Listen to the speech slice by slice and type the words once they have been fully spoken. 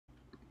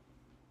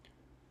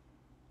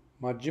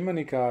Majjhima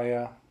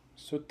Nikaya,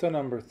 Sutta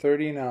number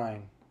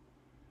 39,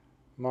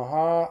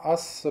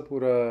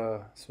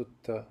 Mahā-Assapura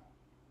Sutta,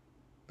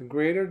 the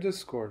Greater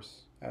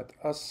Discourse at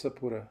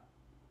Assapura.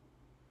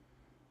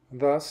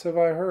 Thus have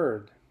I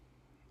heard.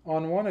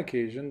 On one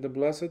occasion the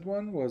Blessed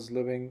One was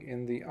living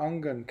in the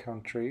Angan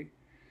country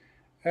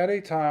at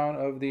a town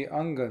of the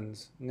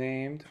Angans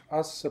named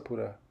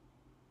Assapura.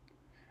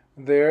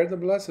 There the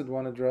Blessed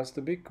One addressed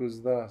the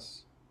bhikkhus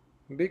thus.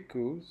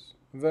 Bhikkhus,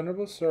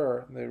 Venerable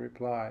Sir, they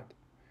replied.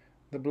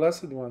 The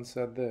Blessed One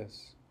said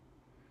this: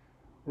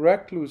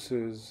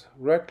 Recluses,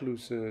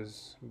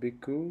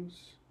 bhikkhus,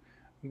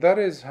 that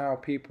is how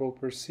people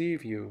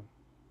perceive you.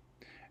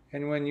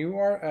 And when you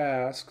are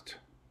asked,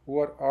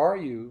 what are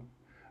you,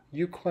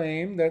 you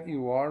claim that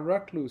you are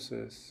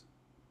recluses.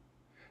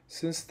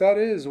 Since that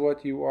is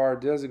what you are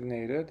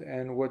designated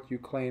and what you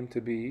claim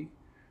to be,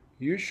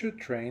 you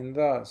should train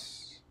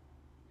thus.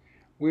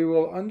 We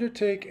will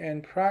undertake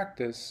and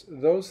practice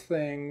those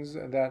things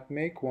that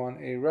make one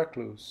a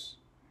recluse,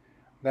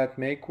 that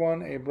make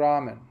one a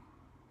Brahmin,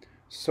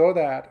 so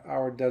that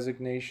our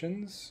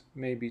designations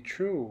may be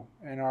true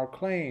and our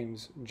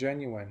claims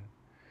genuine,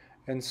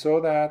 and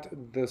so that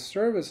the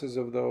services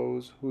of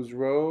those whose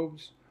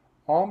robes,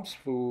 alms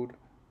food,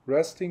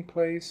 resting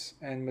place,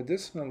 and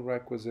medicinal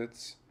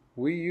requisites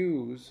we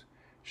use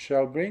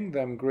shall bring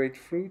them great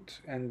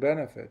fruit and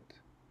benefit,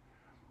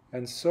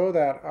 and so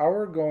that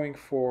our going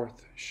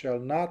forth shall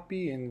not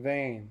be in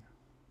vain,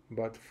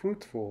 but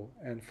fruitful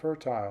and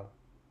fertile.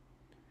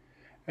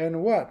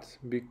 And what,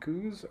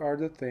 bhikkhus, are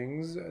the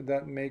things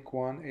that make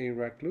one a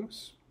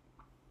recluse?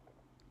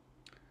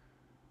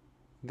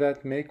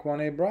 That make one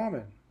a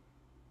Brahmin?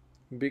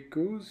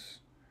 Bhikkhus,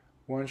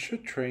 one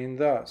should train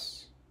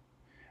thus.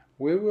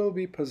 We will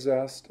be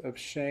possessed of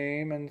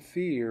shame and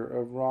fear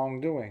of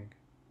wrongdoing.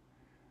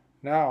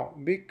 Now,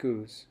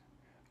 bhikkhus,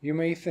 you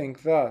may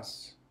think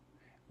thus.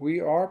 We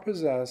are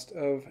possessed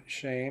of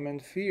shame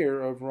and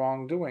fear of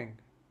wrongdoing.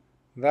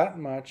 That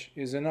much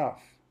is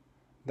enough.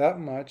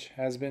 That much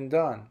has been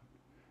done.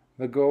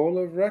 The goal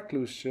of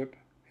recluseship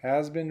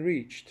has been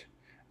reached.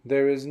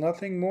 There is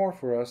nothing more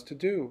for us to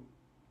do.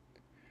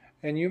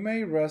 And you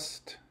may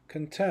rest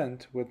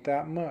content with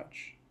that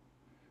much.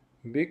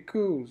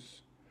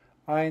 Bhikkhus,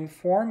 I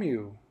inform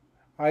you,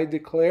 I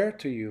declare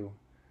to you,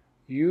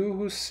 you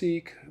who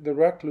seek the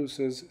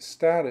recluse's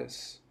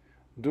status,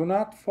 do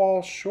not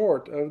fall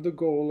short of the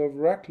goal of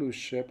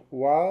recluseship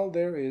while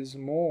there is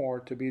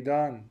more to be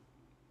done.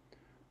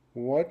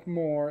 What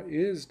more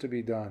is to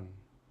be done?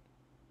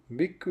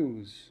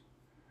 Bhikkhus,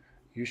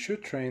 you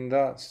should train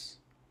thus.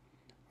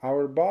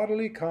 Our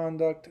bodily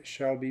conduct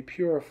shall be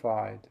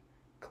purified,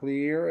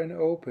 clear and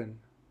open,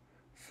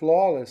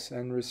 flawless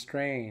and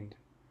restrained,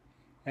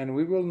 and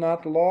we will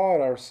not laud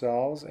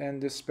ourselves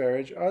and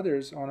disparage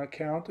others on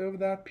account of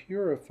that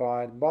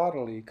purified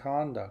bodily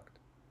conduct.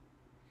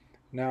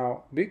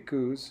 Now,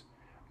 bhikkhus,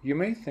 you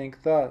may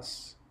think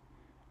thus.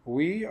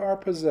 We are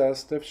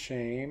possessed of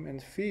shame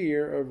and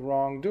fear of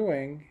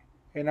wrongdoing,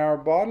 and our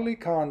bodily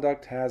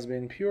conduct has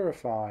been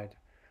purified.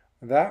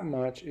 That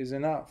much is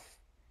enough.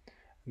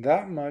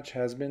 That much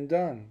has been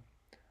done.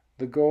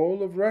 The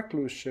goal of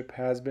recluseship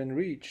has been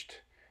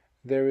reached.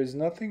 There is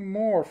nothing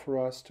more for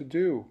us to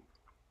do.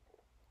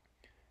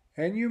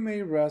 And you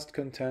may rest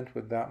content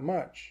with that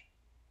much.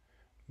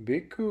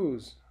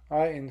 Bhikkhus,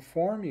 I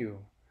inform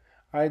you,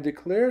 I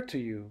declare to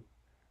you,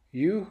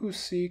 you who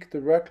seek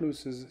the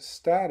recluse's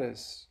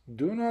status,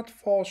 do not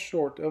fall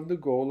short of the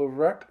goal of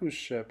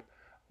recluseship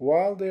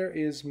while there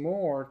is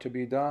more to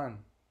be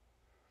done.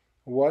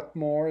 What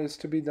more is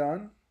to be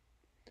done?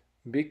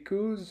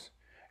 Bhikkhus,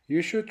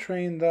 you should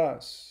train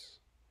thus.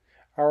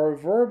 Our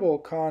verbal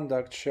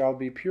conduct shall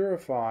be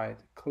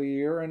purified,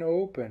 clear and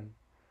open,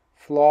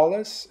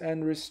 flawless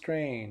and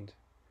restrained,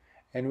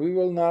 and we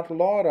will not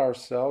laud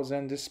ourselves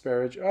and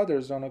disparage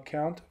others on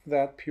account of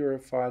that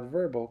purified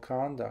verbal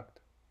conduct.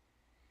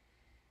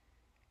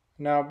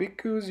 Now,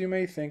 bhikkhus, you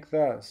may think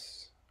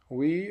thus.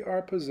 We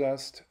are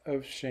possessed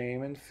of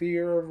shame and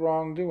fear of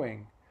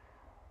wrongdoing.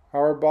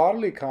 Our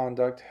bodily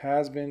conduct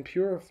has been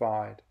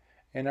purified,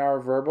 and our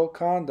verbal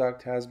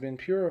conduct has been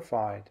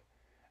purified.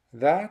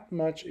 That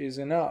much is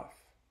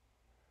enough.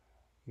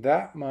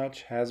 That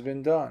much has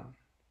been done.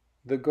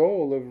 The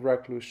goal of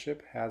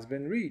recluseship has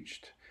been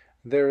reached.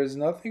 There is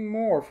nothing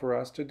more for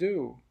us to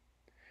do.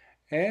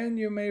 And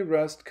you may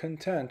rest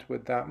content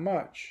with that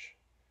much.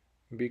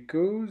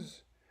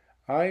 Bhikkhus,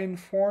 I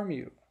inform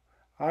you,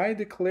 I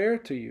declare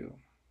to you,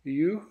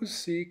 you who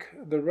seek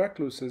the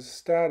recluse's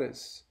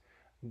status,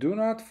 do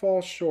not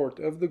fall short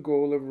of the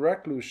goal of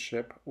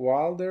recluseship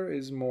while there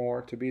is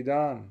more to be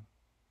done.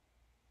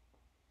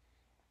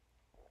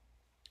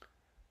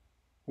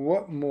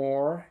 What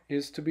more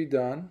is to be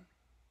done?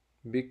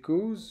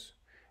 Bhikkhus,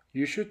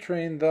 you should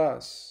train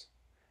thus.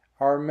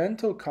 Our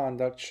mental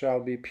conduct shall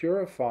be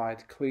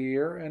purified,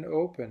 clear and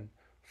open,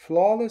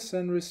 flawless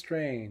and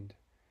restrained,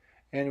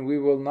 and we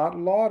will not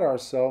laud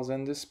ourselves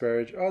and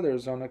disparage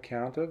others on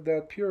account of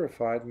that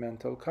purified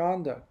mental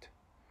conduct.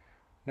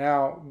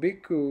 Now,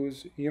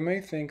 bhikkhus, you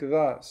may think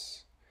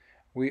thus.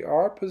 We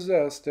are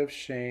possessed of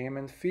shame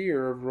and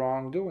fear of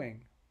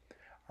wrongdoing.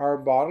 Our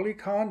bodily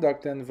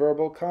conduct and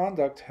verbal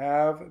conduct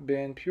have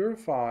been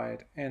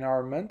purified, and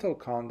our mental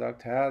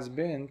conduct has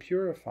been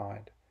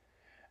purified.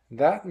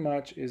 That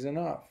much is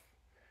enough.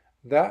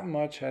 That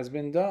much has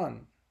been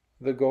done.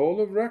 The goal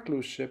of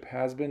recluseship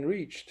has been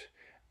reached.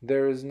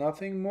 There is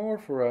nothing more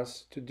for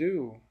us to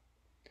do.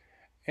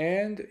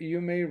 And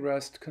you may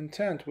rest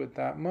content with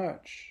that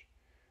much.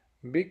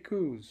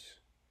 Bhikkhus,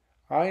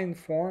 I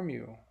inform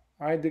you,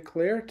 I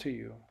declare to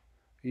you,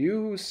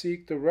 you who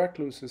seek the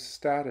recluse's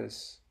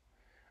status,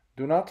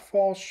 do not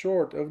fall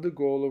short of the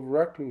goal of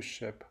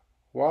recluseship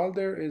while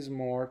there is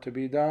more to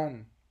be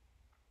done.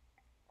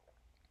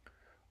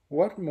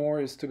 What more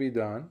is to be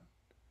done?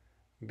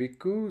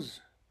 Bhikkhus,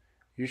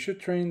 you should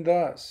train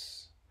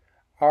thus.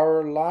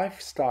 Our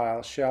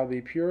lifestyle shall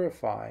be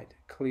purified,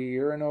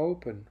 clear and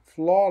open,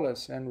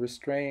 flawless and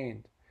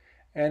restrained,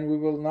 and we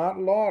will not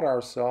laud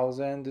ourselves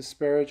and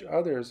disparage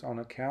others on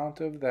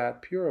account of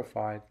that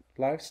purified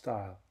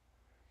lifestyle.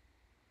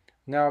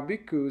 Now,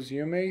 bhikkhus,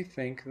 you may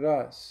think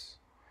thus.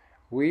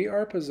 We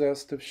are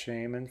possessed of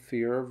shame and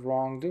fear of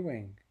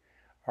wrongdoing.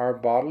 Our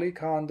bodily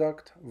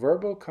conduct,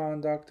 verbal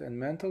conduct, and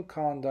mental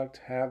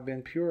conduct have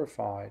been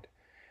purified,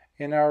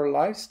 and our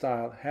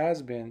lifestyle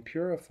has been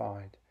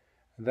purified.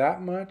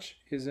 That much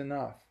is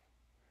enough.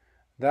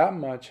 That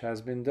much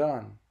has been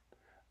done.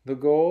 The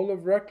goal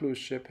of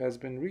recluseship has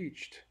been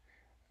reached.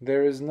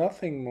 There is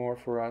nothing more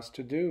for us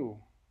to do,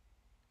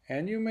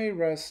 and you may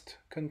rest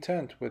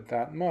content with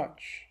that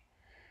much.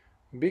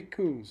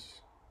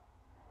 Bhikkhus,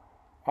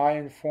 I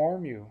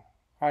inform you,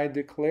 I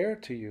declare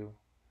to you,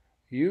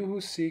 you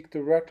who seek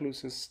the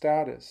recluse's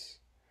status,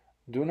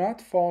 do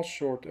not fall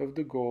short of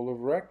the goal of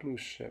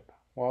recluseship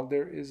while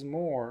there is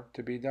more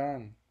to be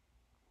done.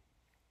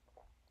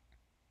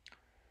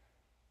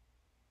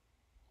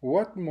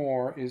 What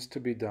more is to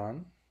be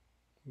done?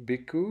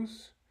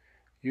 Bhikkhus,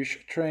 you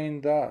should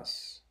train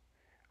thus.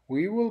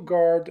 We will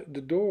guard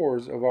the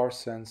doors of our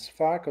sense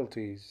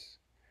faculties.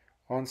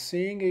 On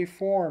seeing a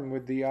form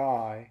with the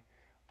eye,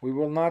 we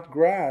will not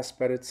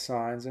grasp at its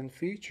signs and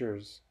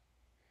features,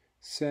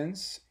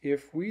 since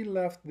if we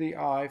left the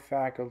eye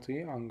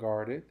faculty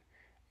unguarded,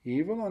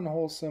 evil,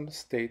 unwholesome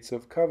states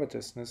of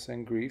covetousness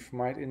and grief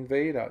might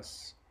invade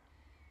us.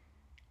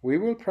 We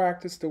will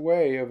practice the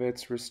way of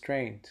its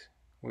restraint.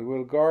 We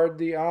will guard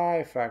the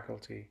eye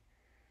faculty.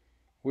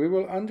 We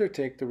will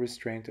undertake the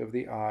restraint of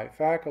the eye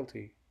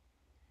faculty.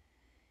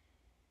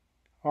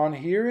 On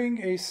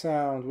hearing a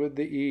sound with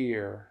the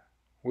ear,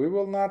 we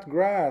will not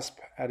grasp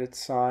at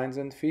its signs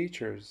and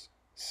features,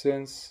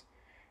 since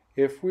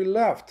if we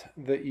left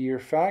the ear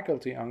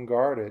faculty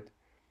unguarded,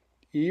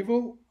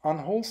 evil,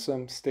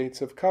 unwholesome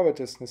states of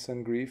covetousness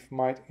and grief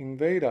might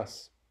invade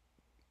us.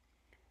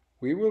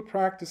 We will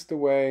practice the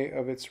way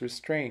of its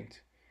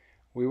restraint.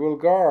 We will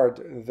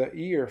guard the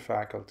ear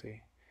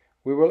faculty.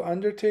 We will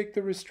undertake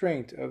the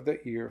restraint of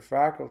the ear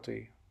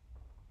faculty.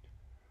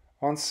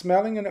 On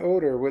smelling an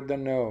odor with the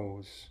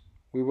nose,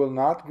 we will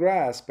not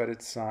grasp at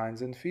its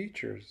signs and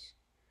features,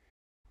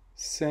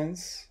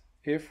 since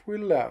if we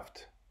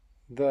left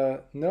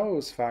the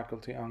nose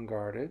faculty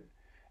unguarded,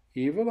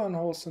 evil,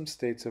 unwholesome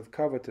states of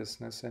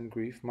covetousness and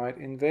grief might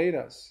invade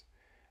us.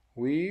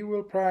 We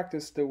will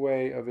practice the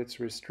way of its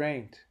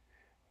restraint.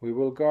 We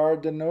will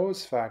guard the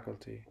nose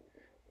faculty.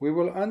 We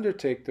will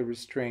undertake the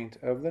restraint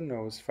of the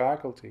nose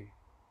faculty.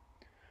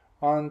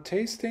 On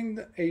tasting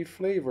a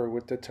flavor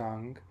with the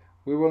tongue,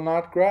 we will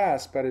not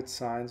grasp at its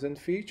signs and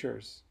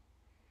features,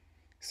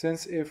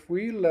 since if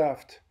we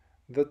left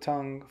the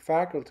tongue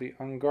faculty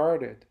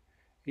unguarded,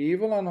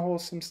 evil,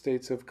 unwholesome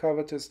states of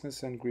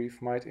covetousness and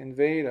grief might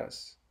invade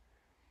us.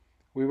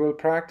 We will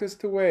practice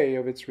the way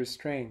of its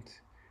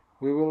restraint.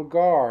 We will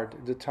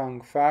guard the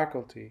tongue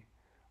faculty.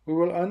 We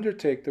will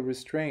undertake the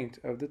restraint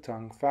of the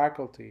tongue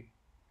faculty.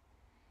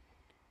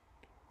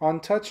 On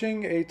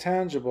touching a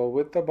tangible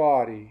with the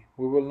body,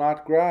 we will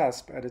not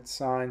grasp at its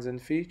signs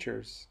and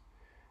features,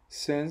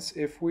 since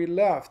if we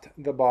left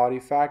the body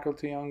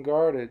faculty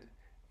unguarded,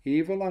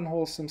 evil,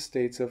 unwholesome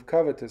states of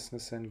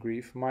covetousness and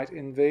grief might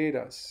invade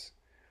us.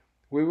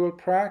 We will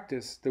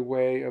practice the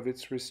way of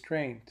its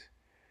restraint.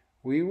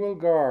 We will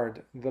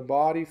guard the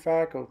body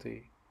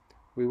faculty.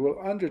 We will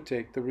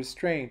undertake the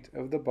restraint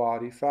of the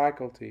body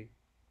faculty.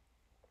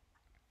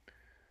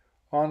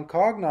 On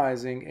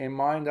cognizing a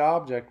mind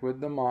object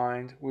with the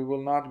mind, we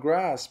will not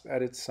grasp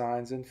at its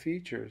signs and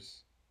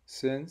features,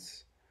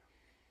 since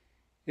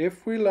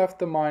if we left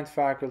the mind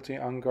faculty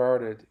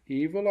unguarded,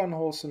 evil,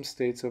 unwholesome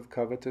states of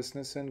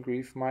covetousness and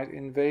grief might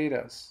invade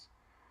us.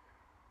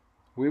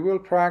 We will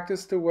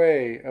practice the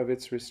way of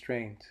its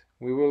restraint.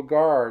 We will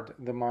guard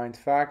the mind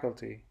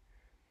faculty.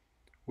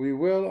 We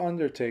will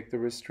undertake the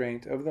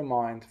restraint of the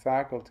mind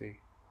faculty.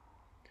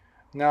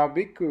 Now,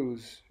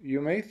 bhikkhus,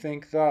 you may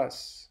think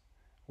thus.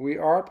 We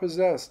are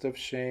possessed of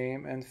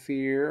shame and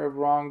fear of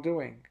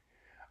wrongdoing.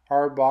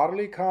 Our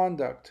bodily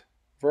conduct,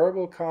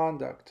 verbal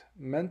conduct,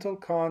 mental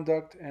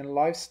conduct, and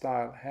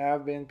lifestyle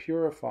have been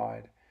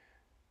purified,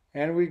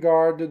 and we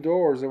guard the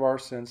doors of our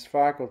sense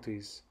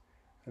faculties.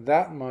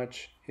 That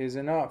much is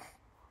enough.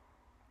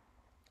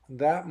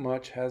 That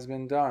much has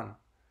been done.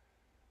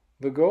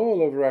 The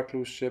goal of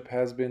recluseship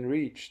has been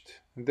reached.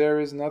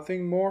 There is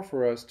nothing more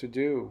for us to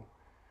do,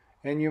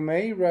 and you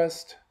may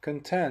rest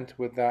content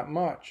with that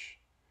much.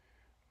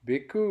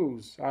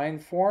 Bhikkhus, I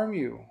inform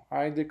you,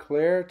 I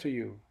declare to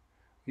you,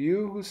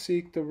 you who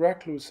seek the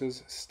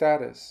recluse's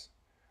status,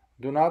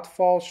 do not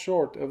fall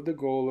short of the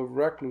goal of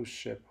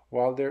recluseship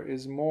while there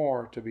is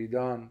more to be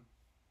done.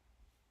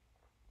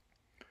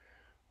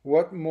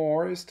 What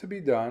more is to be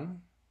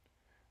done?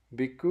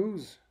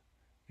 Bhikkhus,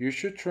 you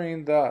should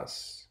train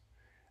thus.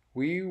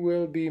 We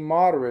will be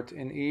moderate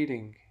in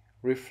eating,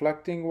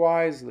 reflecting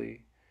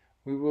wisely.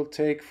 We will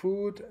take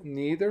food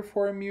neither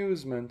for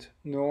amusement,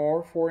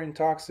 nor for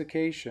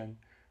intoxication,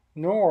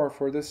 nor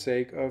for the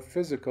sake of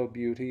physical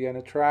beauty and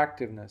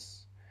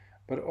attractiveness,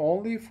 but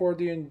only for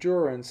the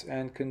endurance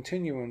and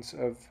continuance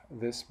of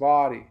this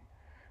body,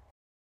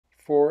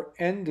 for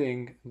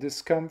ending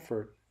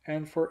discomfort,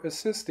 and for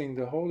assisting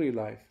the holy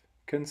life,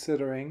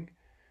 considering,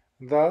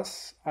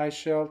 thus I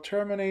shall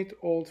terminate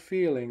old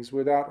feelings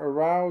without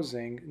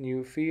arousing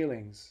new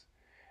feelings,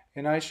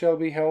 and I shall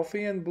be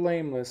healthy and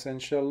blameless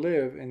and shall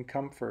live in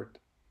comfort.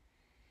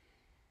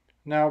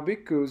 Now,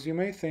 bhikkhus, you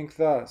may think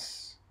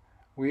thus: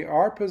 we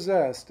are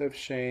possessed of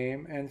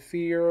shame and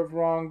fear of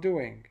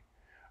wrongdoing.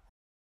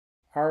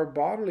 Our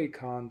bodily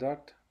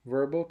conduct,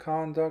 verbal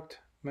conduct,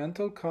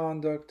 mental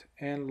conduct,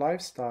 and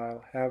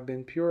lifestyle have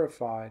been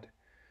purified.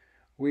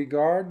 We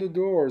guard the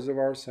doors of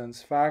our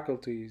sense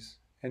faculties,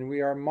 and we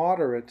are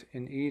moderate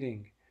in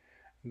eating.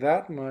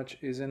 That much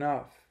is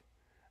enough.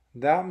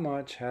 That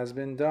much has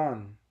been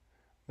done.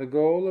 The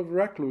goal of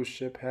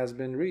recluseship has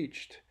been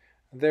reached.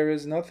 There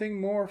is nothing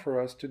more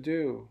for us to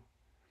do,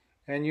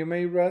 and you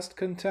may rest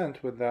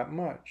content with that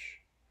much.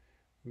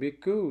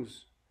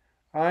 Bhikkhus,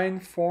 I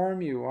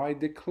inform you, I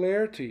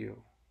declare to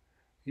you,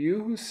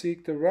 you who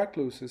seek the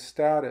recluse's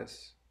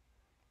status,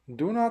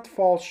 do not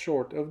fall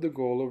short of the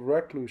goal of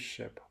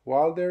recluseship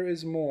while there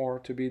is more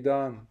to be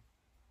done.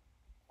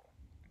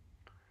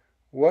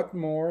 What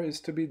more is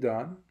to be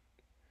done?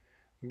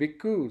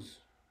 Bhikkhus,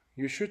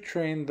 you should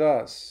train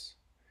thus.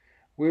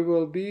 We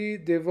will be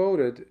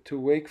devoted to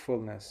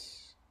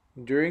wakefulness.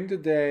 During the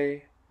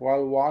day,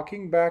 while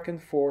walking back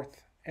and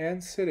forth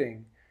and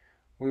sitting,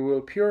 we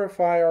will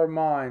purify our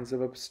minds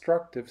of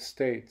obstructive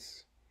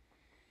states.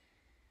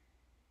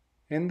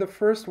 In the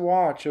first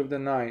watch of the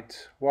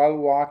night, while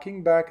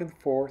walking back and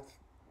forth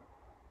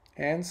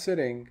and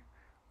sitting,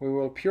 we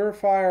will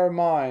purify our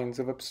minds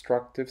of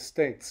obstructive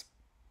states.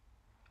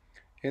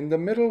 In the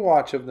middle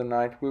watch of the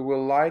night, we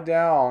will lie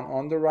down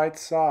on the right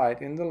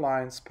side in the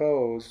lion's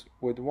pose,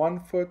 with one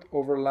foot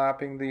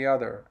overlapping the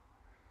other,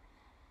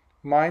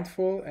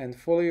 mindful and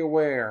fully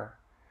aware,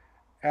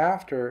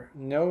 after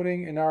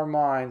noting in our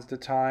minds the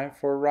time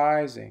for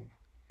rising.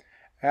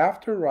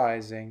 After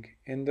rising,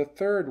 in the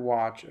third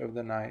watch of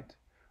the night,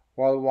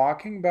 while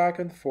walking back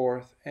and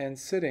forth and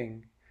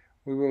sitting,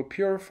 we will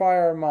purify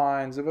our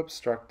minds of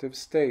obstructive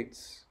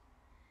states.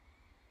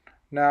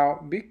 Now,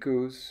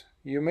 bhikkhus,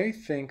 you may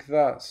think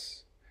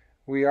thus: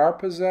 we are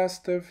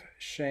possessed of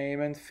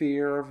shame and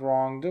fear of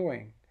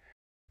wrongdoing.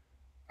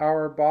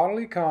 Our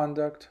bodily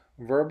conduct,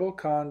 verbal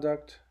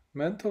conduct,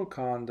 mental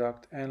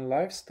conduct, and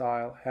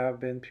lifestyle have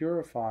been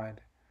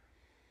purified.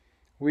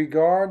 We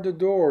guard the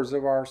doors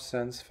of our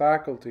sense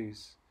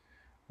faculties.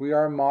 We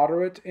are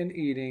moderate in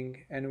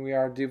eating, and we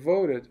are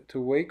devoted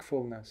to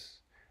wakefulness.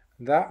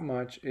 That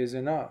much is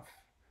enough.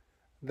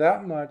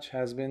 That much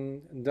has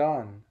been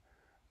done.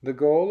 The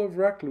goal of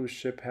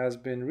recluseship has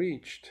been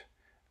reached.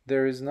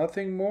 There is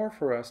nothing more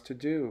for us to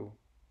do,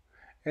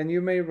 and you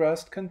may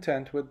rest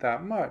content with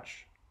that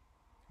much.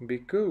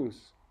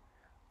 Bhikkhus,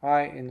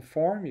 I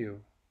inform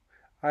you,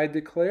 I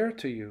declare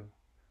to you,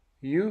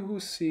 you who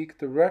seek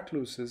the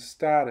recluse's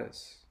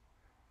status,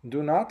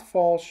 do not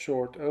fall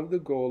short of the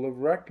goal of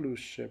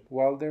recluseship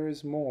while there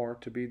is more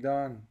to be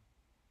done.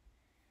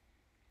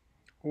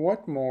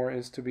 What more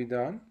is to be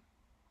done?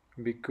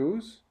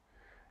 Bhikkhus,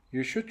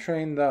 you should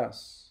train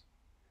thus.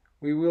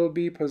 We will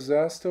be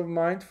possessed of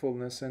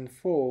mindfulness and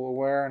full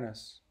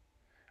awareness.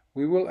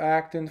 We will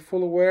act in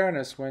full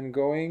awareness when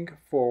going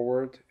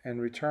forward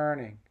and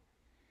returning.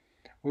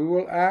 We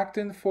will act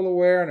in full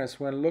awareness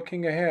when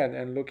looking ahead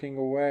and looking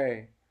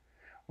away.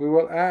 We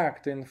will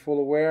act in full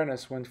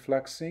awareness when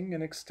flexing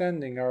and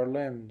extending our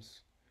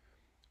limbs.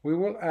 We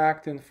will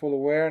act in full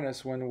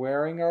awareness when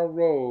wearing our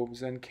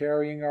robes and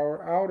carrying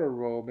our outer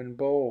robe and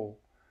bowl.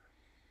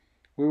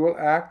 We will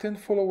act in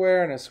full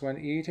awareness when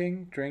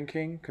eating,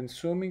 drinking,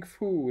 consuming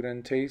food,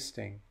 and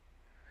tasting.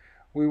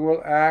 We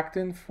will act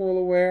in full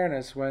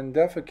awareness when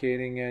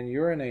defecating and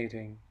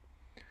urinating.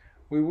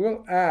 We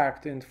will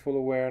act in full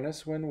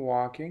awareness when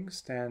walking,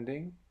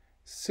 standing,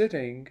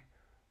 sitting,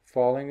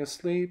 falling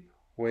asleep,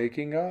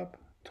 waking up,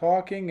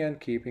 talking, and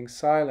keeping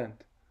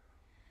silent.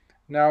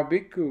 Now,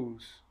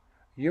 bhikkhus,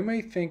 you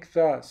may think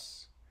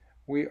thus: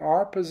 we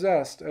are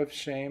possessed of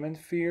shame and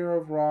fear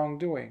of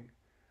wrongdoing.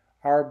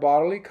 Our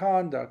bodily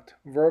conduct,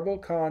 verbal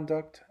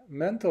conduct,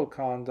 mental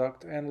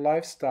conduct, and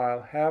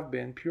lifestyle have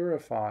been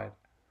purified.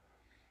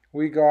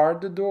 We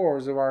guard the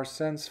doors of our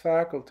sense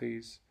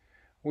faculties.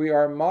 We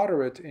are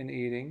moderate in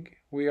eating.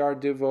 We are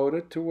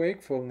devoted to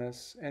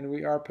wakefulness, and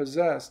we are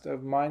possessed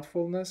of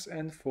mindfulness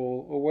and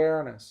full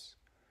awareness.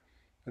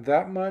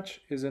 That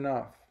much is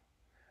enough.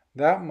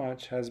 That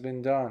much has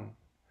been done.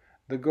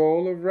 The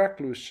goal of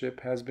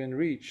recluseship has been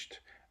reached.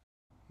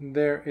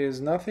 There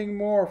is nothing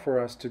more for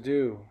us to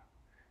do,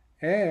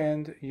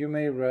 and you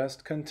may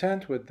rest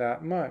content with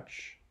that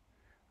much.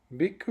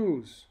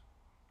 Bhikkhus,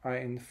 I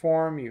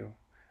inform you,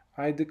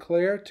 I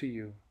declare to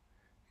you,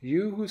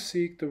 you who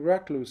seek the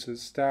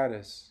recluse's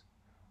status,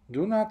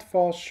 do not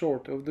fall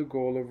short of the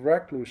goal of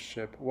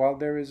recluseship while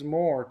there is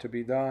more to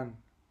be done.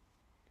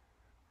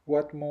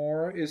 What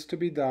more is to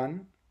be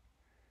done?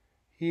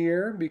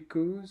 Here,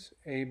 bhikkhus,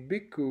 a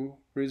bhikkhu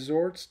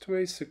resorts to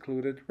a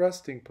secluded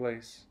resting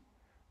place,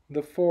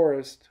 the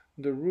forest,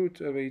 the root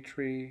of a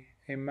tree,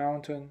 a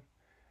mountain,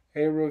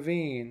 a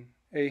ravine,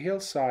 a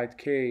hillside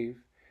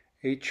cave,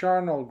 a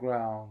charnel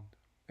ground,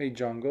 a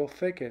jungle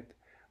thicket,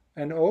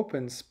 an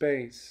open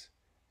space,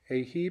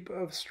 a heap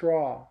of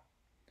straw.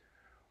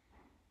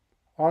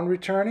 On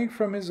returning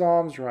from his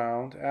alms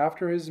round,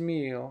 after his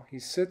meal, he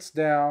sits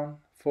down,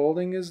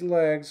 folding his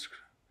legs,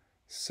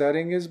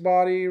 setting his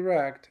body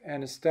erect,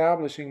 and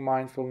establishing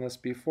mindfulness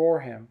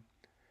before him.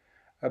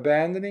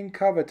 Abandoning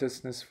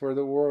covetousness for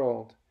the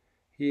world,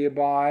 he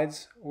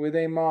abides with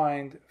a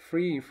mind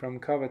free from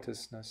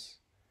covetousness.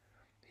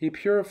 He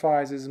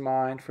purifies his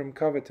mind from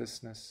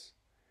covetousness.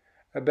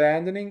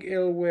 Abandoning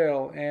ill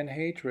will and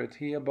hatred,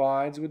 he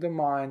abides with a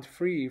mind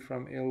free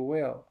from ill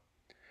will,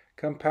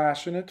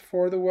 compassionate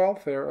for the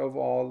welfare of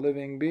all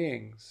living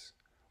beings.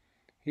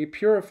 He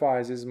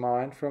purifies his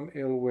mind from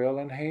ill will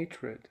and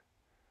hatred.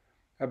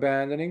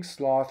 Abandoning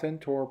sloth and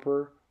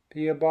torpor,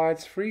 he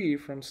abides free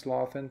from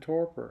sloth and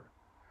torpor,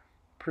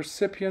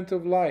 percipient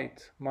of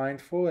light,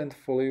 mindful and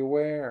fully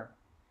aware.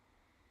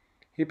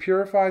 He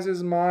purifies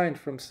his mind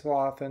from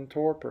sloth and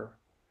torpor.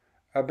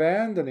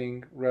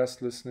 Abandoning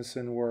restlessness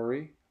and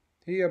worry,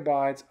 he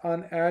abides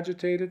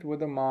unagitated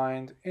with a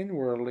mind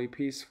inwardly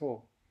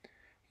peaceful.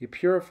 He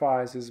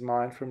purifies his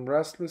mind from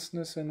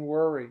restlessness and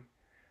worry.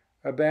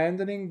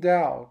 Abandoning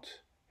doubt,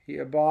 he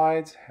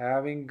abides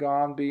having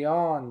gone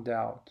beyond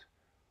doubt.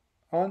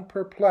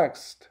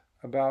 Unperplexed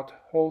about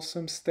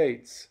wholesome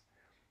states,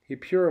 he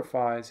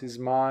purifies his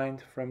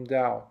mind from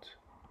doubt.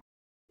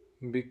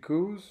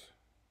 Bhikkhus,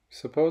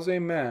 suppose a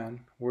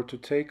man were to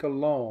take a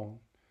loan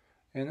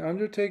and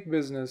undertake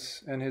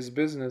business, and his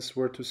business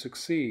were to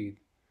succeed,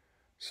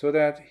 so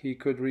that he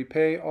could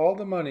repay all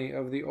the money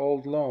of the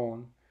old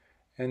loan,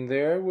 and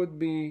there would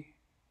be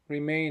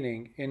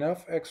remaining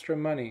enough extra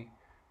money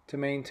to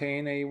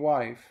maintain a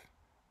wife.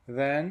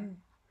 Then,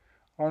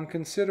 on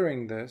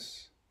considering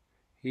this,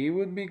 he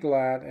would be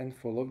glad and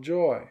full of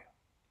joy.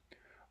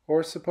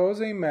 Or suppose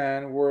a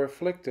man were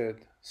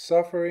afflicted,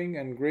 suffering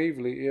and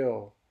gravely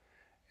ill,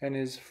 and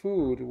his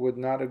food would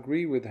not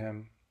agree with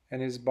him,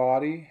 and his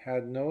body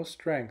had no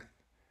strength.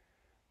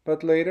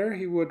 But later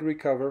he would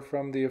recover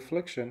from the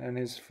affliction, and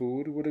his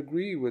food would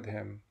agree with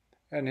him,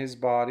 and his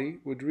body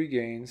would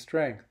regain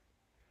strength.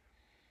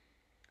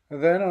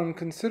 Then, on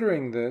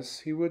considering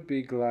this, he would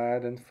be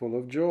glad and full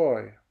of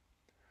joy.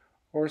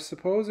 Or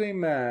suppose a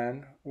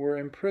man were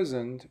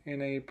imprisoned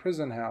in a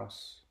prison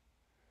house,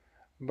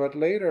 but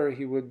later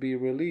he would be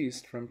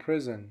released from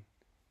prison,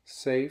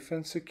 safe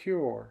and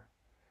secure,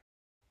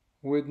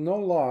 with no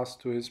loss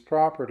to his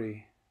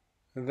property.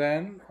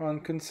 Then, on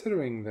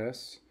considering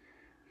this,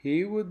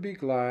 he would be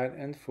glad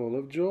and full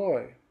of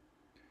joy.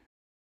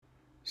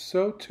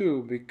 So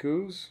too,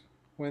 bhikkhus,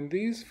 when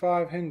these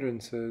 5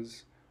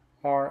 hindrances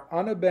are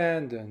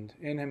unabandoned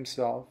in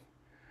himself,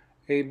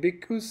 a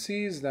bhikkhu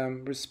sees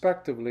them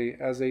respectively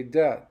as a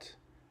debt,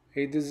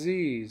 a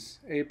disease,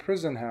 a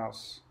prison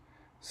house,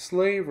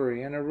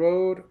 slavery, and a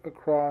road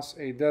across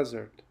a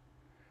desert.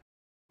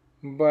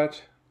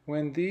 But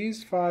when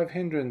these 5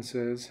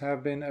 hindrances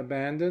have been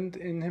abandoned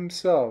in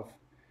himself,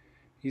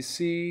 he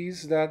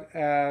sees that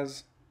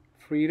as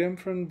freedom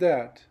from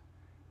debt,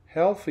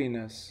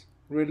 healthiness,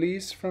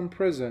 release from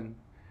prison,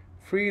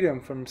 freedom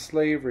from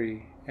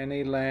slavery, and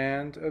a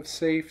land of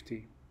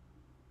safety.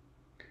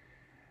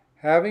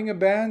 Having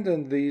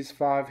abandoned these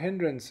 5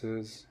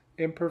 hindrances,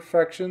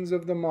 imperfections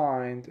of the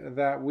mind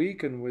that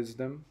weaken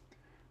wisdom,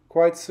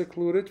 quite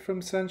secluded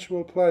from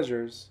sensual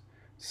pleasures,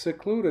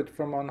 secluded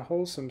from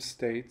unwholesome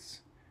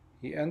states,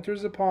 he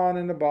enters upon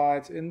and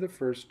abides in the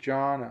first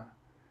jhana,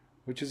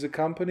 which is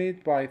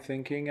accompanied by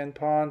thinking and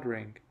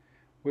pondering,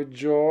 with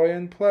joy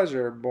and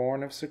pleasure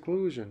born of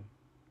seclusion.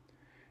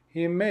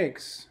 He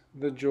makes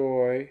the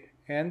joy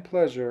and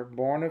pleasure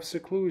born of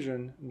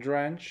seclusion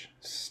drench,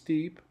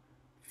 steep,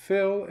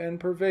 fill, and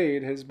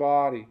pervade his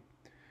body,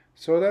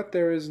 so that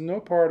there is no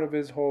part of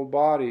his whole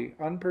body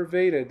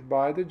unpervaded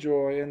by the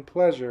joy and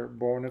pleasure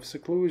born of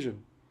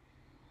seclusion.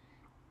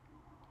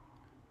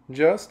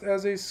 Just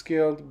as a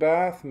skilled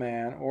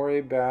bathman or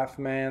a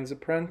bathman's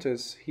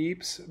apprentice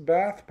heaps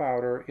bath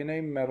powder in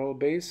a metal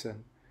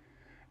basin,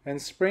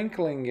 and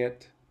sprinkling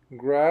it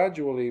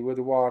gradually with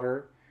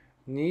water,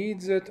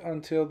 kneads it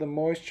until the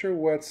moisture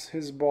wets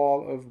his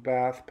ball of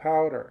bath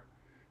powder,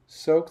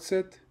 soaks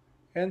it,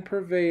 and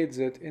pervades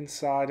it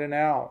inside and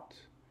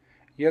out.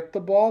 Yet the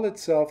ball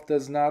itself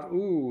does not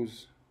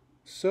ooze.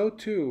 So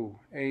too,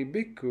 a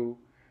bhikkhu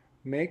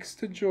makes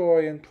the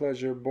joy and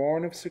pleasure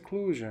born of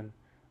seclusion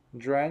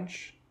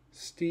drench,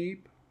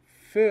 steep,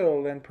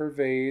 fill, and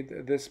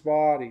pervade this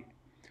body,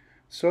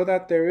 so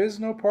that there is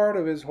no part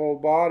of his whole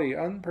body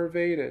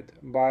unpervaded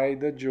by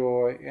the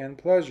joy and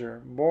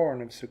pleasure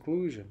born of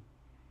seclusion.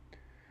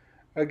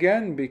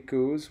 Again,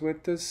 bhikkhus,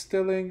 with the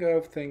stilling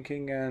of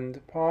thinking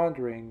and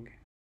pondering,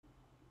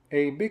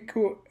 a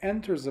bhikkhu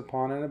enters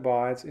upon and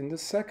abides in the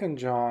second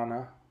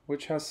jhana,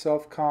 which has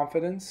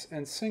self-confidence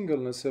and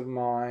singleness of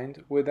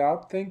mind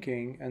without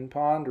thinking and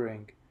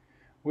pondering,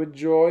 with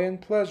joy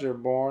and pleasure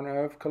born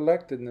of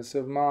collectedness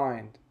of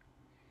mind.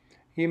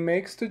 He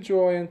makes the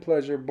joy and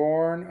pleasure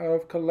born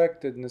of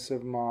collectedness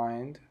of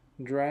mind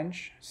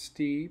drench,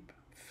 steep,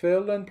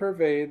 fill, and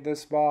pervade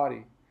this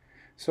body,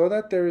 so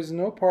that there is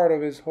no part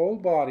of his whole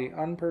body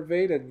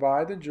unpervaded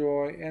by the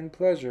joy and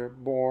pleasure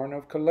born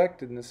of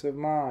collectedness of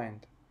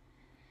mind.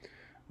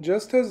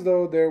 Just as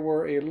though there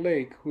were a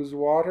lake whose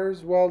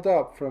waters welled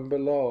up from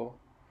below,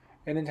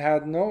 and it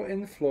had no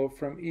inflow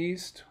from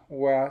east,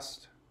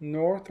 west,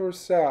 north, or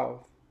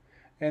south,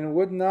 and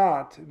would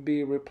not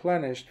be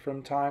replenished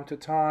from time to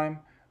time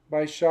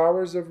by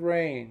showers of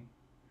rain,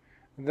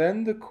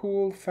 then the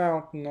cool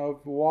fountain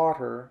of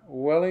water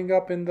welling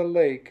up in the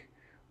lake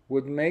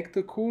would make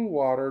the cool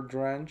water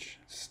drench,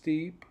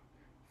 steep,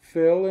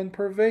 fill, and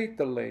pervade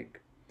the lake,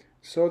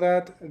 so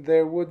that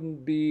there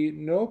would be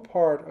no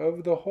part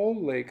of the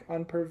whole lake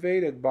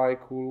unpervaded by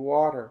cool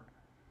water.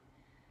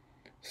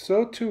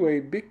 So too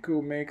a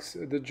bhikkhu makes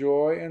the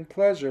joy and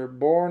pleasure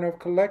born of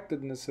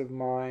collectedness of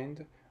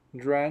mind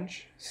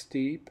drench,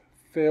 steep,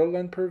 fill,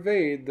 and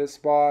pervade this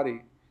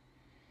body,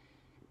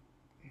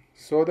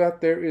 so that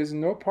there is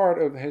no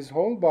part of his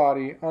whole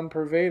body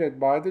unpervaded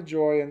by the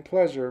joy and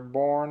pleasure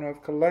born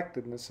of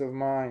collectedness of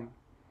mind.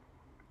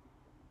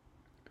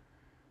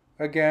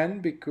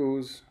 Again,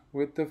 bhikkhus,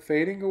 with the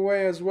fading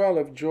away as well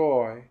of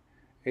joy,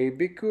 a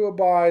bhikkhu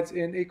abides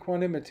in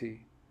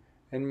equanimity,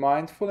 and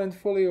mindful and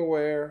fully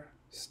aware,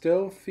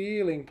 still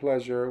feeling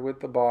pleasure with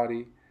the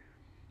body,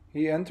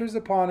 he enters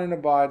upon and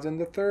abides in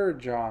the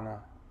third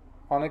jhana,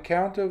 on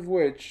account of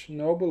which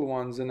noble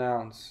ones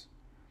announce,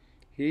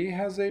 he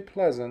has a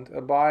pleasant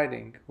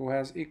abiding who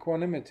has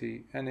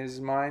equanimity and is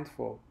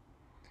mindful.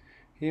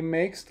 He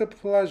makes the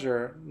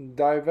pleasure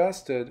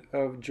divested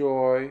of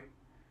joy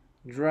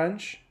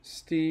drench,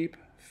 steep,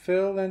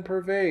 fill, and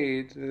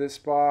pervade this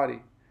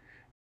body,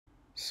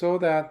 so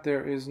that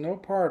there is no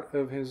part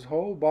of his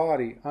whole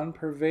body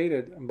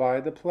unpervaded by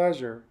the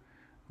pleasure,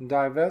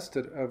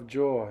 divested of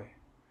joy.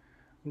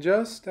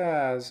 Just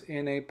as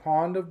in a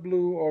pond of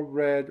blue or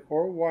red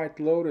or white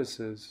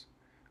lotuses,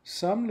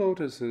 some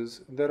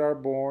lotuses that are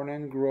born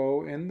and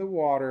grow in the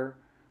water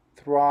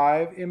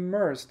thrive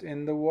immersed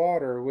in the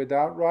water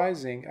without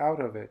rising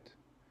out of it,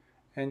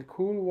 and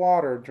cool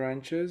water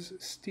drenches,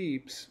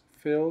 steeps,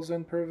 fills,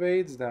 and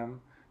pervades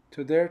them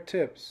to their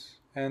tips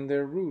and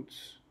their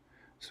roots,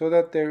 so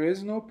that there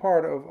is no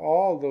part of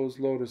all those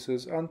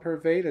lotuses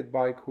unpervaded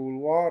by cool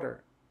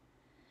water.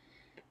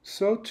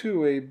 So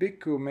too a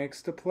bhikkhu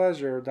makes the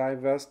pleasure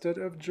divested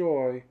of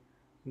joy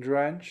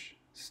drench,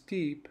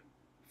 steep,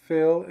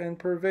 fill, and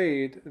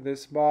pervade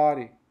this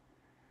body,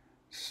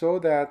 so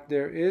that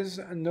there is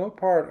no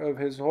part of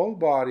his whole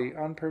body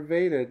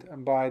unpervaded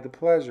by the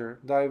pleasure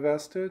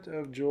divested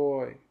of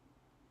joy.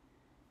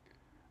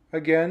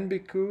 Again,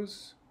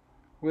 bhikkhus,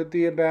 with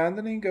the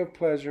abandoning of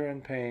pleasure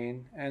and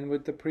pain, and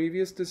with the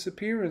previous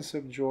disappearance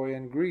of joy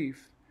and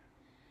grief,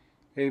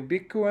 a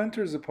bhikkhu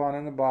enters upon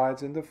and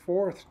abides in the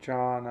fourth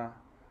jhana,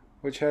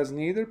 which has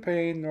neither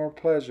pain nor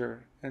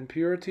pleasure, and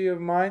purity of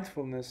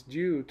mindfulness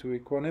due to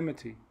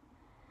equanimity.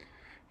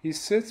 He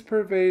sits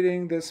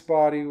pervading this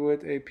body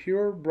with a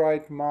pure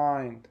bright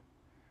mind,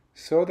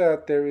 so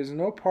that there is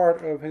no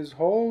part of his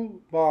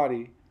whole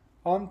body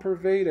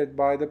unpervaded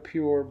by the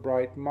pure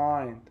bright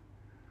mind,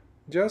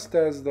 just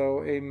as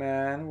though a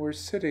man were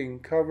sitting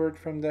covered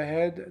from the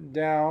head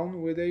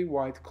down with a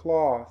white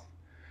cloth,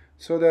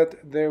 so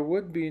that there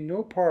would be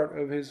no part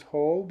of his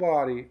whole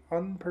body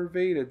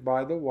unpervaded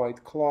by the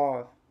white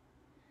cloth.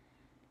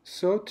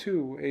 So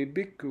too a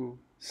bhikkhu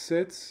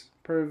sits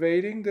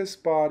pervading this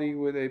body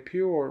with a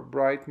pure,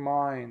 bright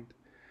mind,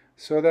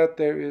 so that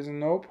there is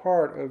no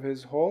part of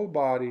his whole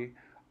body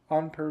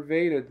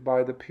unpervaded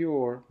by the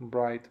pure,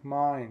 bright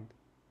mind.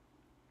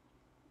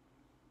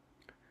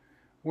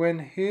 When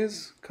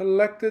his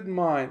collected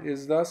mind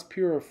is thus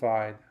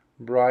purified,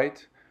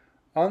 bright,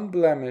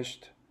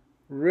 unblemished,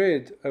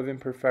 rid of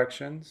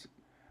imperfections,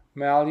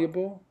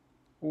 malleable,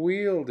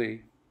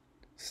 wieldy,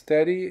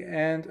 steady,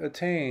 and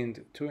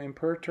attained to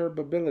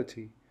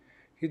imperturbability,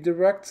 he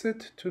directs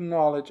it to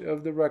knowledge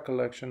of the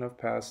recollection of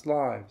past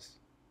lives.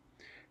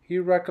 He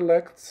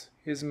recollects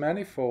his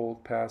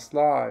manifold past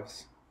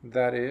lives,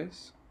 that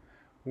is,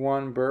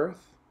 1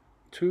 birth,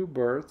 2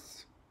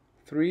 births,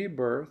 3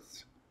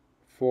 births,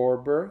 4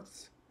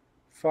 births,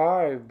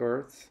 5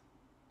 births,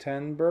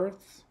 10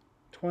 births,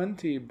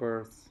 20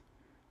 births,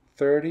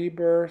 30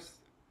 births,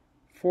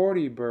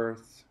 40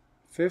 births,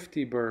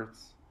 50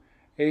 births,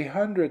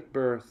 100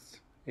 births,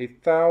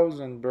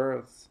 1,000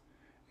 births,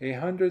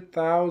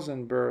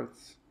 100,000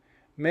 births,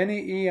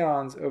 many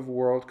eons of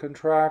world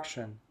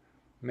contraction,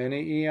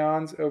 many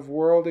eons of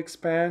world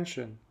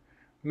expansion,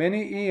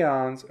 many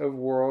eons of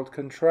world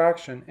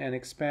contraction and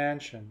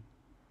expansion.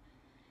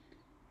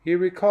 He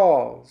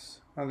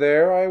recalls,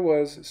 there I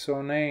was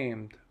so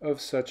named,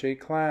 of such a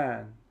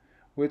clan,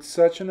 with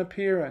such an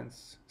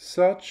appearance,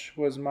 such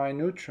was my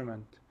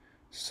nutriment,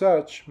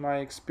 such my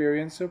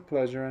experience of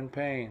pleasure and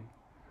pain,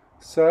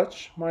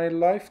 such my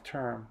life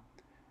term,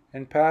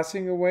 and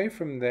passing away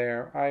from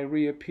there I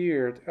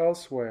reappeared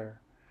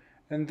elsewhere,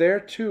 and there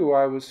too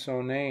I was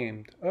so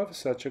named, of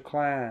such a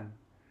clan,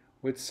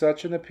 with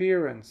such an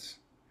appearance,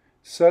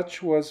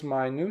 such was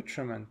my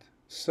nutriment,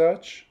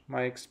 such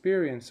my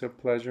experience of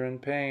pleasure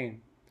and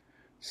pain,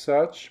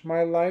 such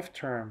my life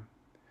term,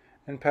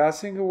 and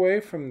passing away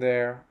from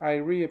there I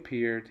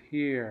reappeared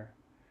here.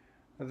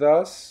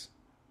 Thus,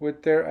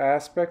 with their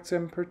aspects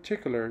and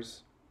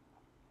particulars,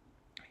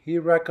 he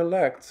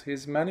recollects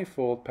his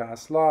manifold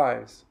past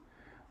lives,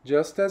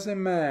 just as a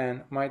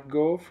man might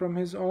go from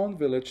his own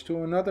village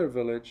to another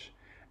village,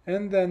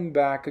 and then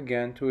back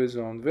again to his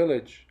own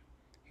village.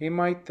 He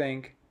might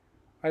think,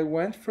 I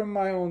went from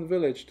my own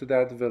village to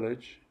that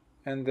village,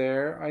 and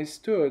there I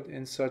stood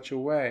in such a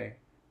way,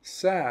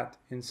 sat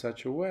in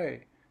such a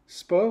way,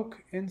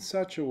 spoke in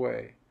such a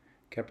way,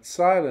 kept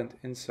silent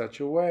in such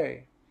a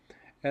way.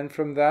 And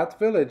from that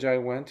village I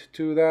went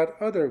to that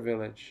other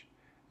village,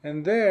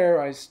 and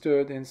there I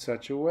stood in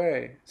such a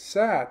way,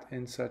 sat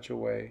in such a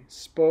way,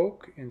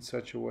 spoke in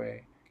such a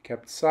way,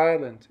 kept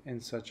silent in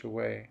such a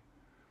way.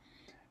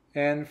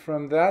 And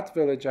from that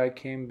village I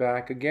came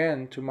back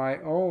again to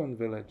my own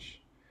village.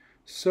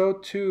 So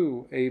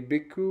too a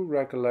bhikkhu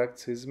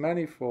recollects his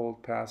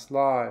manifold past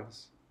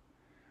lives.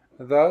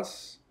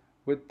 Thus,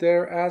 with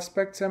their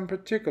aspects and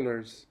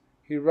particulars,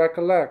 he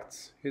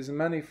recollects his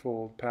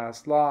manifold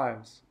past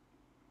lives.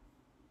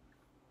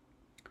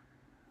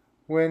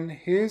 When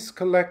his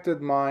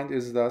collected mind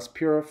is thus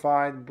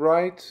purified,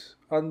 bright,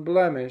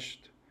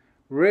 unblemished,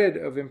 rid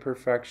of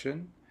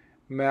imperfection,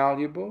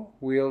 malleable,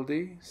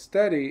 wieldy,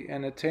 steady,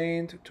 and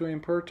attained to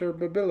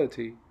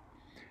imperturbability,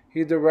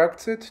 he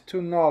directs it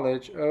to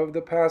knowledge of the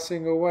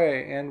passing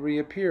away and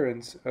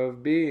reappearance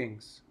of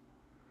beings.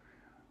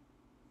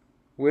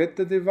 With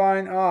the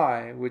divine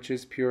eye, which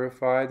is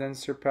purified and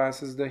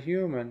surpasses the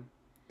human,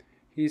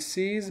 he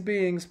sees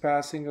beings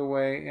passing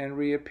away and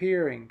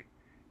reappearing,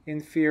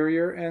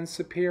 inferior and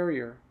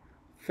superior,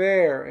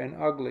 fair and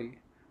ugly,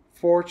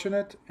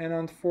 fortunate and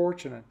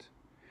unfortunate.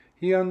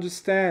 He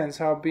understands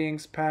how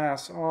beings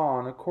pass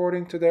on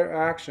according to their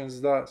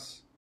actions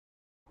thus.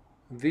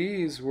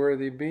 These were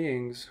the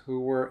beings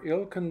who were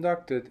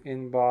ill-conducted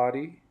in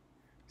body,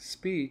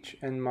 speech,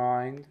 and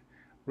mind,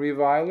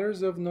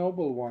 revilers of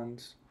noble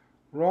ones,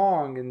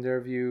 wrong in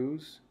their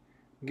views,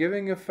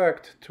 giving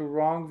effect to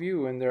wrong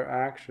view in their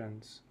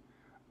actions.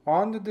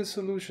 On the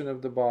dissolution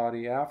of the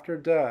body after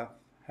death,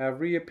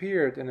 have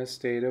reappeared in a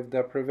state of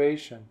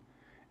deprivation,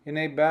 in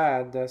a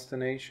bad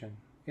destination,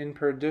 in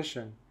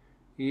perdition,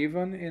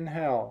 even in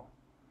hell.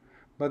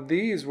 But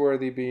these were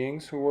the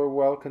beings who were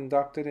well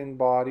conducted in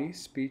body,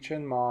 speech,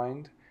 and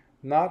mind,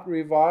 not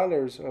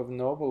revilers of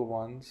noble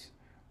ones,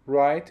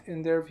 right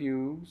in their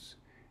views,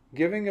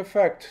 giving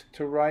effect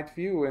to right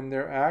view in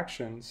their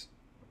actions.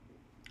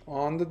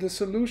 On the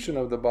dissolution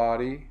of the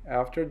body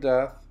after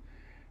death,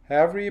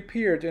 have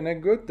reappeared in a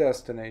good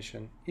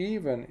destination,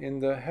 even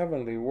in the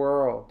heavenly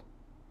world.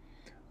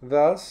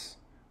 Thus,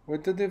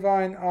 with the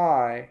divine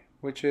eye,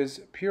 which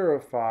is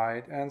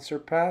purified and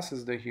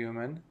surpasses the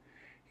human,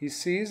 he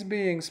sees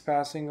beings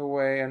passing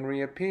away and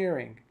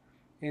reappearing,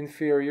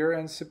 inferior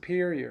and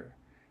superior,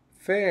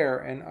 fair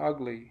and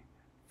ugly,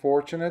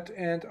 fortunate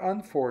and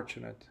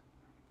unfortunate,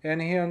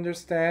 and he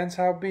understands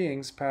how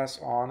beings pass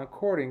on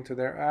according to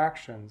their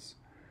actions.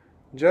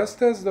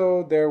 Just as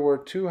though there were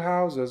 2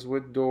 houses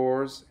with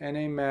doors and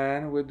a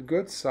man with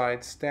good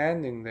sight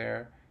standing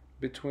there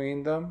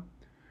between them,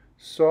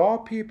 saw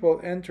people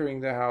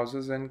entering the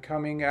houses and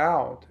coming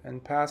out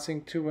and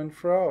passing to and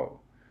fro.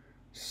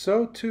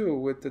 So too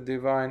with the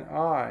divine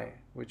eye,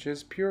 which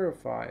is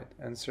purified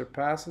and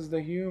surpasses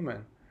the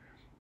human,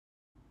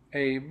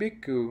 a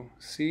bhikkhu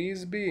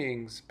sees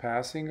beings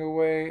passing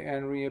away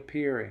and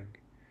reappearing,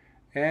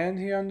 and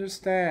he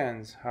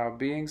understands how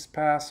beings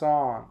pass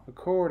on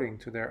according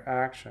to their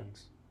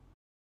actions.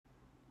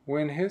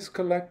 When his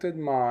collected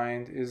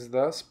mind is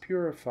thus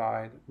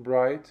purified,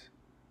 bright,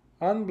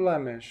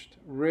 unblemished,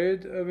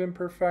 rid of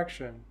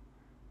imperfection,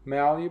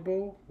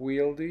 malleable,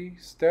 wieldy,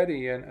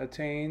 steady, and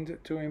attained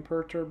to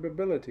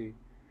imperturbability,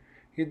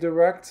 he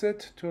directs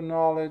it to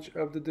knowledge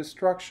of the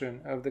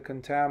destruction of the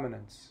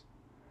contaminants.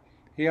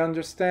 He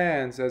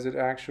understands as it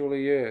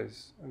actually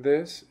is.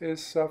 This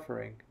is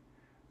suffering.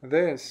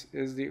 This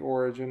is the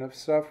origin of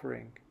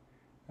suffering.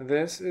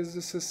 This is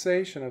the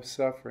cessation of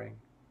suffering.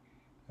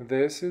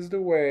 This is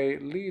the way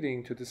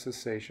leading to the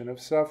cessation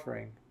of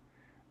suffering.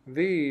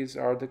 These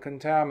are the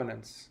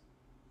contaminants.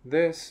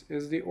 This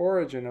is the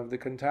origin of the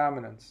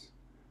contaminants.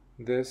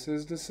 This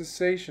is the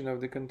cessation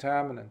of the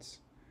contaminants.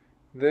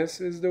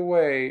 This is the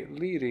way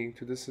leading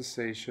to the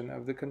cessation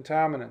of the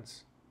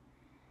contaminants.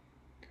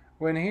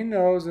 When he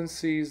knows and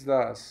sees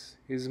thus,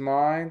 his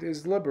mind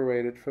is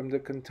liberated from the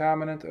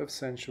contaminant of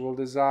sensual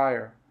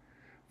desire,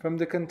 from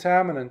the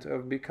contaminant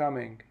of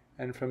becoming,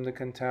 and from the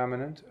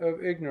contaminant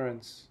of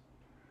ignorance.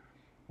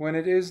 When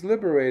it is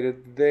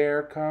liberated,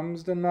 there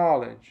comes the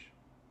knowledge.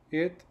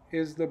 It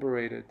is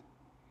liberated.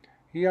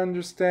 He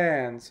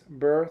understands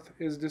birth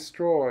is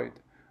destroyed.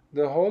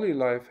 The holy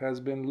life has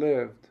been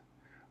lived.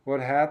 What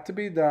had to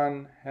be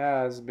done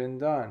has been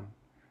done.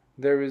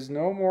 There is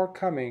no more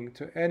coming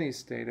to any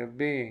state of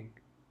being.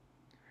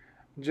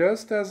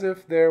 Just as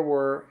if there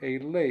were a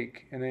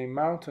lake in a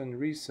mountain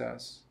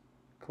recess,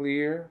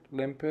 clear,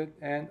 limpid,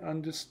 and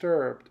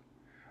undisturbed,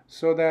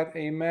 so that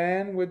a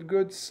man with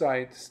good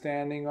sight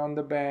standing on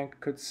the bank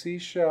could see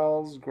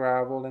shells,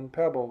 gravel, and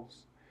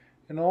pebbles,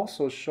 and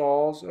also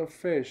shoals of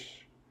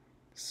fish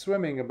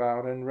swimming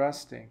about and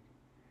resting.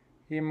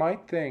 He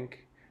might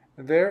think,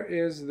 there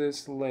is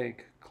this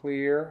lake,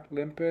 clear,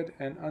 limpid,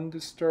 and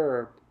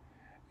undisturbed,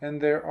 and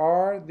there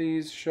are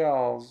these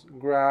shells,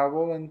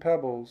 gravel, and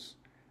pebbles,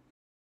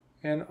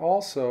 and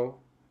also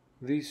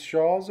these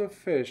shoals of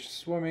fish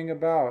swimming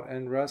about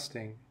and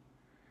resting.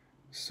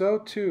 So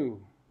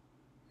too,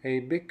 a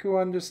bhikkhu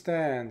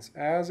understands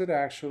as it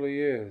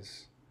actually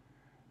is.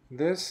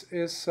 This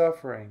is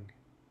suffering.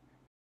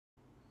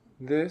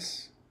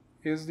 This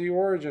is the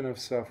origin of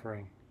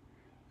suffering.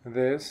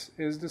 This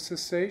is the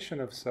cessation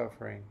of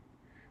suffering.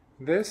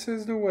 This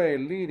is the way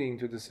leading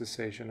to the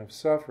cessation of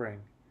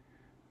suffering.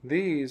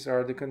 These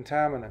are the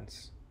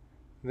contaminants.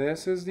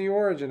 This is the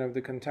origin of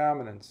the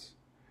contaminants.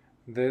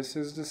 This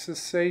is the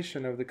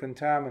cessation of the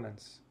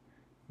contaminants.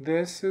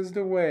 This is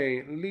the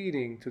way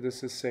leading to the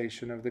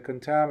cessation of the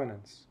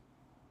contaminants.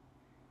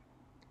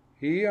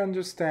 He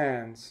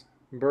understands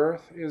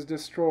birth is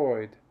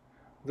destroyed.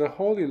 The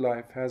holy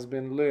life has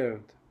been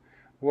lived.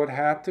 What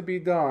had to be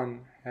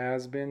done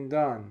has been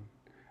done.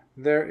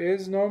 There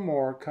is no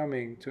more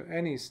coming to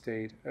any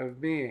state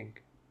of being.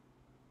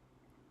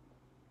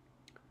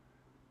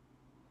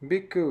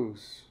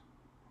 Bhikkhus.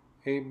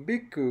 A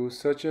bhikkhu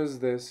such as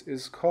this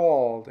is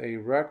called a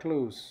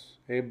recluse,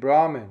 a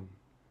Brahmin,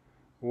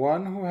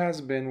 one who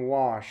has been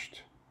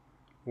washed,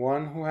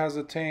 one who has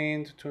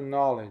attained to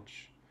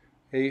knowledge,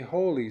 a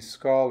holy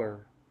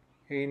scholar,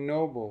 a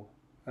noble,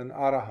 an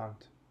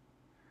arahant.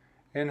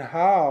 And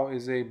how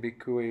is a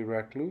bhikkhu a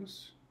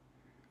recluse?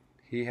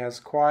 He has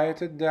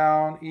quieted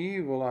down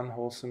evil,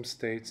 unwholesome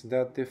states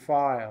that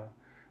defile,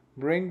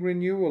 bring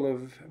renewal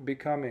of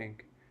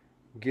becoming,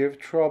 give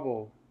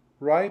trouble,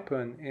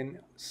 ripen in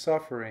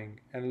suffering,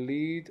 and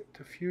lead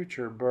to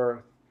future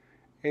birth,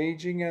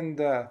 aging, and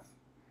death.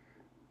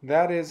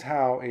 That is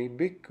how a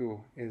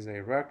bhikkhu is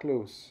a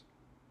recluse.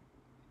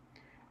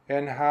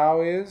 And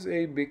how is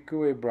a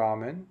bhikkhu a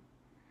Brahmin?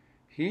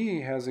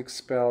 He has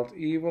expelled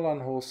evil,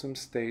 unwholesome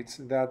states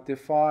that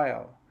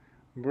defile,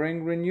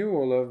 bring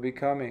renewal of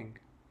becoming,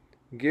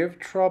 give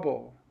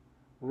trouble,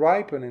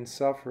 ripen in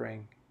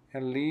suffering,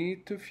 and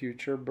lead to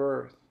future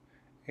birth,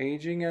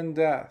 aging, and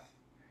death.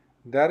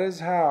 That is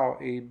how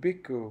a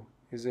bhikkhu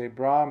is a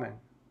Brahmin.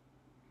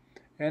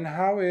 And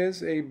how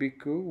is a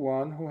bhikkhu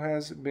one who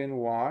has been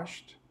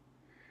washed?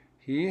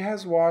 He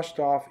has washed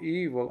off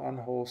evil,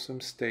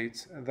 unwholesome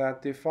states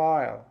that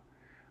defile,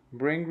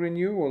 bring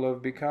renewal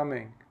of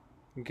becoming,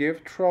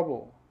 give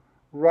trouble,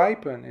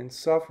 ripen in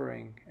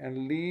suffering,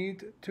 and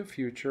lead to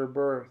future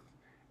birth,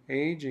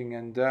 aging,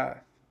 and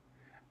death.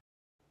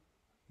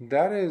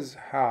 That is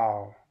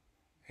how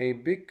a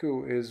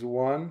bhikkhu is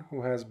one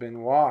who has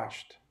been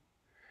washed.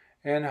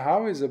 And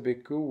how is a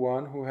bhikkhu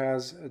one who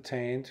has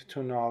attained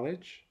to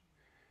knowledge?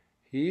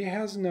 He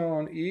has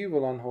known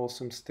evil,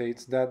 unwholesome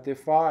states that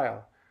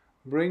defile,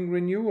 bring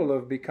renewal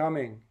of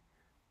becoming,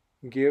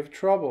 give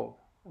trouble,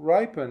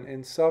 ripen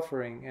in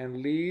suffering,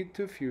 and lead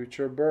to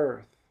future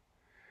birth.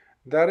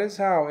 That is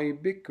how a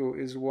bhikkhu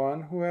is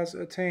one who has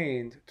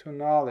attained to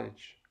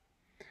knowledge.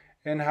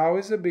 And how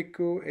is a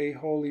bhikkhu a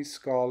holy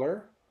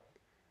scholar?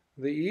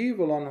 The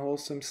evil,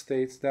 unwholesome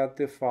states that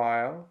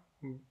defile,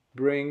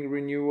 bring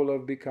renewal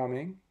of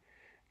becoming,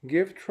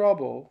 give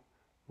trouble,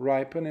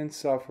 ripen in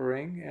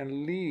suffering,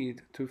 and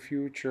lead to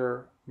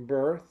future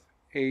birth,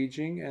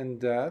 aging, and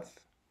death,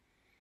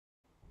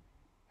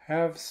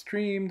 have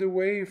streamed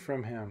away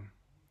from him.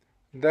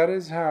 That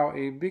is how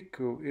a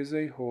bhikkhu is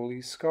a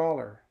holy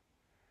scholar.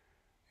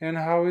 And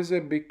how is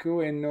a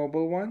bhikkhu a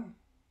noble one?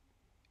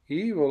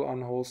 Evil,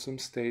 unwholesome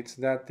states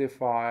that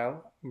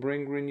defile,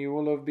 bring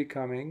renewal of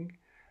becoming,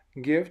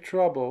 give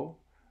trouble,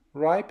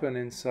 ripen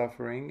in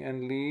suffering,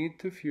 and lead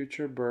to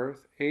future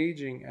birth,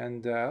 aging,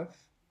 and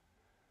death,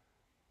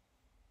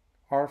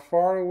 are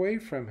far away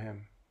from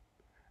him.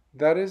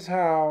 That is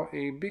how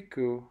a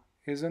bhikkhu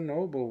is a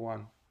noble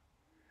one.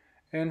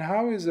 And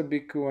how is a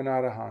bhikkhu an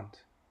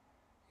arahant?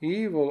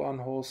 evil,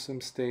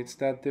 unwholesome states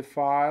that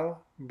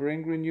defile,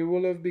 bring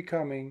renewal of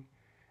becoming,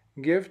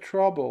 give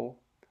trouble,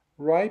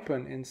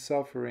 ripen in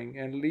suffering,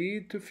 and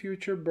lead to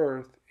future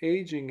birth,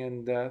 aging,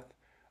 and death,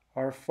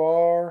 are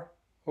far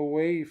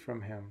away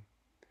from him.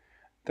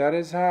 That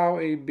is how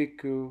a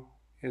bhikkhu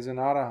is an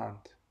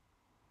arahant.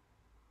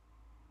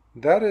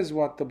 That is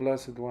what the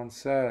Blessed One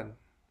said.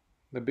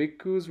 The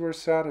bhikkhus were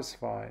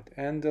satisfied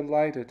and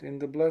delighted in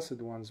the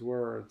Blessed One's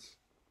words.